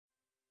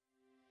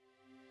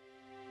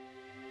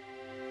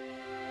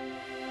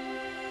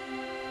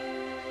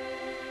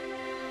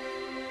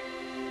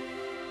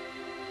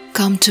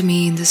Come to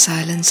me in the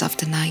silence of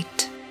the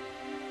night.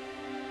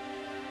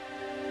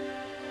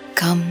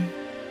 Come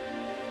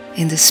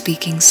in the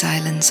speaking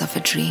silence of a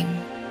dream.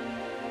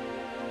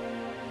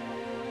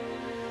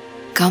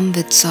 Come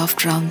with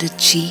soft rounded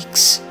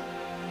cheeks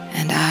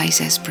and eyes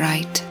as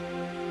bright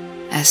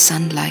as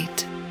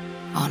sunlight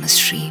on a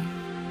stream.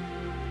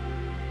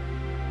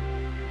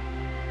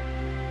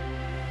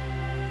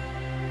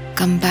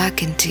 Come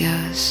back in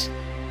tears,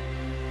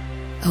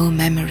 O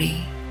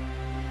memory,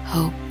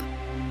 hope,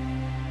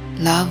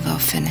 love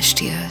of finished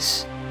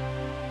years.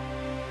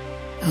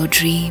 O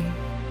dream,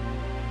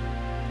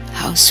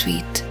 how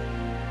sweet,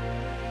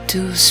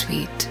 too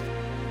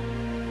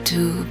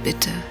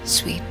bitter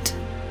sweet,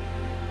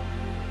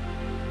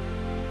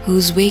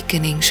 whose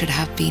wakening should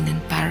have been in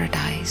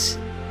paradise,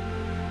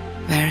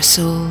 where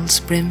souls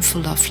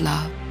brimful of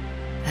love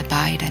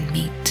abide and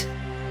meet,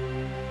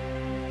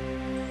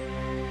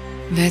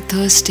 where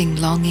thirsting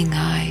longing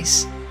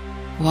eyes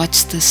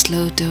watch the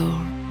slow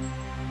door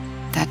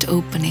that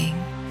opening,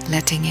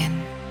 letting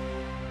in,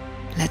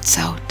 lets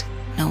out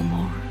no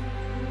more.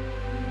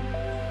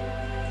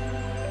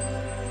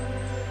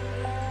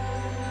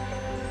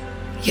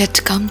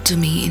 Yet come to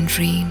me in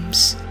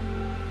dreams,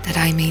 that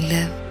I may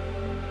live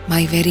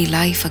my very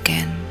life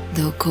again,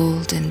 though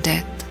cold in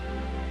death.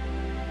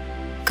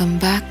 Come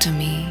back to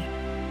me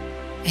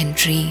in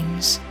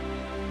dreams,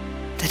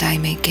 that I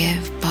may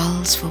give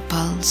pulse for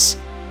pulse,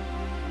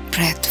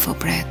 breath for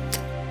breath.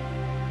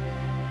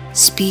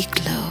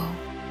 Speak low,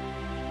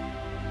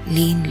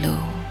 lean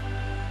low,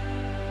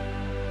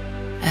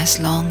 as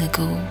long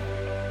ago,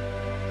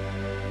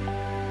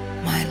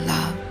 my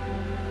love,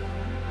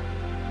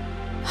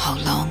 how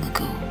long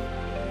ago.